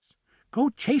Go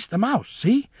chase the mouse,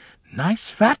 see? Nice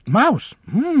fat mouse.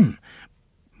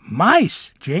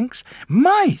 Mice, Jinx,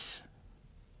 mice.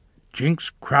 Jinx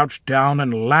crouched down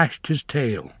and lashed his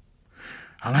tail.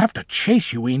 I'll have to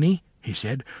chase you, Eenie, he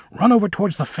said. Run over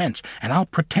towards the fence, and I'll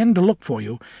pretend to look for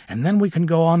you, and then we can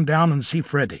go on down and see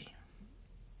Freddy.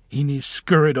 Eenie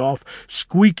scurried off,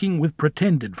 squeaking with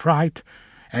pretended fright,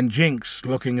 and Jinx,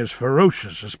 looking as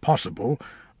ferocious as possible,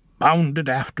 bounded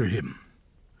after him.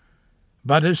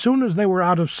 But as soon as they were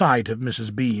out of sight of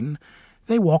Mrs. Bean,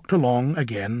 they walked along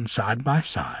again side by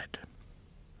side.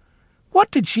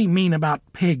 "What did she mean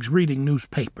about pigs reading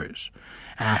newspapers?"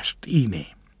 asked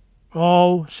Eenie.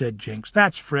 "Oh," said Jinx,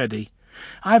 "that's Freddy.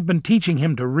 I've been teaching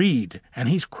him to read, and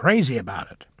he's crazy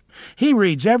about it. He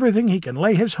reads everything he can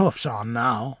lay his hoofs on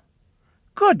now."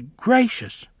 "Good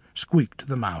gracious!" squeaked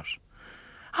the mouse.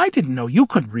 "I didn't know you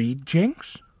could read,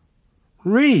 Jinx."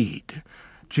 "Read?"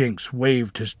 Jinx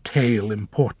waved his tail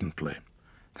importantly.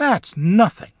 "That's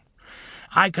nothing.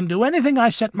 I can do anything I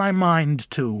set my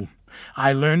mind to.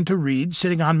 I learned to read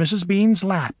sitting on Mrs. Bean's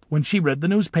lap when she read the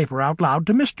newspaper out loud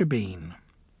to Mr. Bean."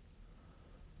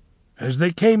 As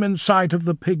they came in sight of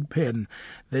the pig pen,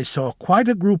 they saw quite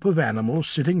a group of animals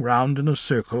sitting round in a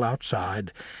circle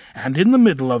outside, and in the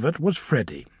middle of it was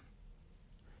Freddy.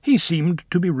 He seemed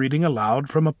to be reading aloud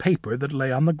from a paper that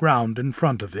lay on the ground in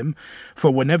front of him,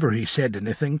 for whenever he said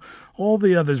anything, all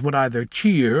the others would either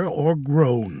cheer or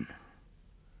groan.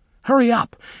 "Hurry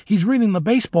up! He's reading the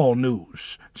baseball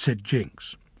news," said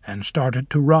Jinx, and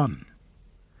started to run.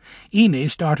 Eenie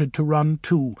started to run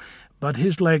too, but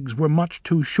his legs were much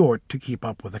too short to keep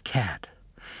up with a cat.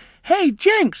 "Hey,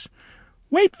 Jinx!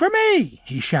 Wait for me!"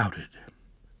 he shouted.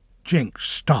 Jinx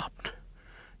stopped.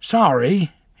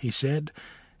 "Sorry," he said,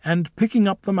 and picking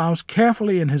up the mouse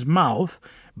carefully in his mouth,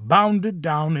 bounded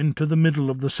down into the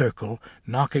middle of the circle,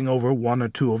 knocking over one or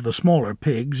two of the smaller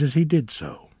pigs as he did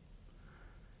so.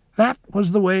 That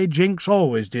was the way Jinx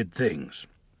always did things.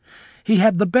 He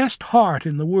had the best heart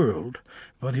in the world,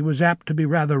 but he was apt to be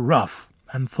rather rough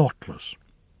and thoughtless.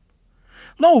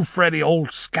 "'Lo, Freddy,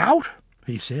 old scout,"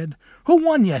 he said. "Who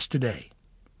won yesterday?"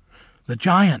 "The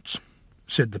Giants,"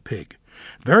 said the pig.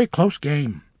 "Very close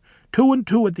game.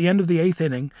 2-2 at the end of the 8th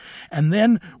inning, and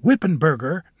then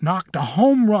Whippenberger knocked a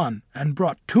home run and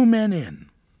brought 2 men in."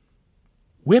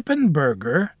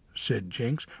 "Whippenberger?" said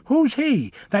Jinx. "Who's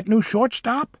he? That new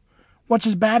shortstop? What's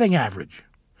his batting average?"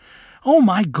 "Oh,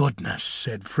 my goodness,"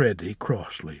 said Freddy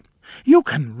crossly. "You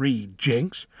can read,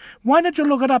 Jinx. Why don't you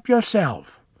look it up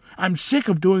yourself? I'm sick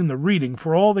of doing the reading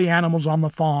for all the animals on the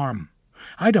farm.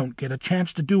 I don't get a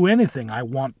chance to do anything I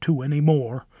want to any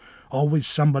more. Always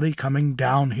somebody coming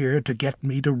down here to get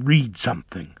me to read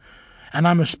something. And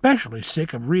I'm especially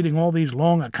sick of reading all these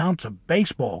long accounts of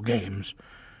baseball games.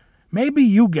 Maybe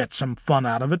you get some fun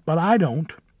out of it, but I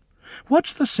don't.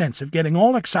 What's the sense of getting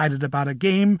all excited about a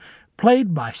game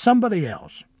played by somebody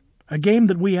else? A game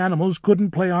that we animals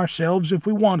couldn't play ourselves if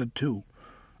we wanted to.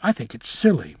 I think it's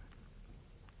silly."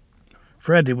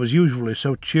 Freddy was usually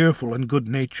so cheerful and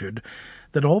good-natured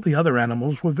that all the other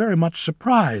animals were very much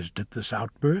surprised at this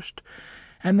outburst,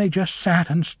 and they just sat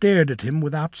and stared at him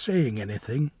without saying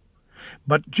anything.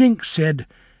 But Jinx said,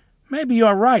 "Maybe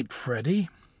you're right, Freddy.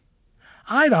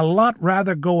 I'd a lot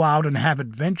rather go out and have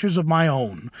adventures of my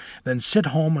own than sit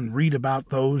home and read about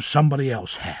those somebody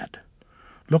else had.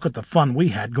 Look at the fun we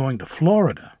had going to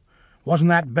Florida. Wasn't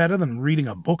that better than reading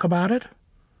a book about it?"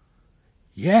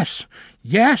 "Yes,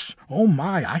 yes, oh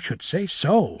my, I should say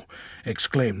so,"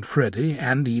 exclaimed Freddy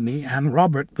and Eenie and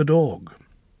Robert the dog.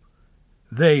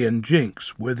 They and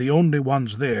Jinx were the only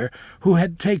ones there who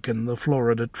had taken the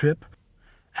Florida trip,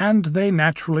 and they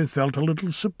naturally felt a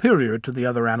little superior to the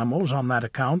other animals on that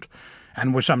account,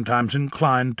 and were sometimes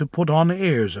inclined to put on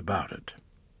airs about it.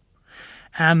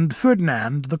 And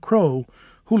Ferdinand the crow,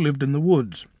 who lived in the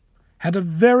woods, had a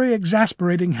very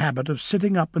exasperating habit of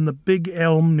sitting up in the big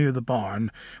elm near the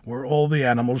barn, where all the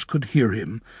animals could hear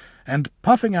him, and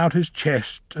puffing out his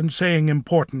chest and saying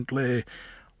importantly,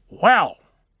 "Well,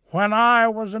 when I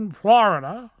was in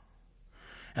Florida,"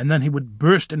 and then he would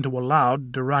burst into a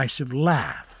loud, derisive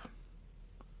laugh.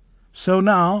 So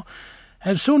now,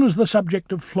 as soon as the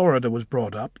subject of Florida was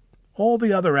brought up, all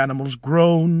the other animals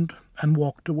groaned and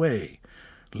walked away,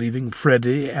 leaving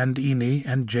Freddy and Eenie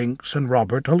and Jinx and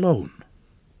Robert alone.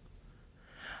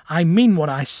 "I mean what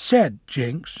I said,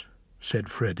 Jinx," said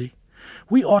Freddy.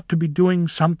 "We ought to be doing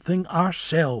something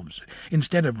ourselves,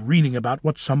 instead of reading about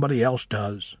what somebody else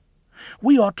does.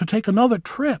 We ought to take another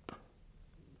trip."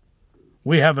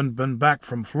 "We haven't been back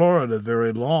from Florida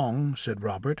very long," said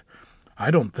Robert. "I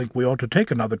don't think we ought to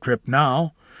take another trip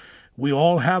now. We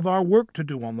all have our work to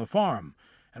do on the farm,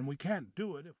 and we can't do it if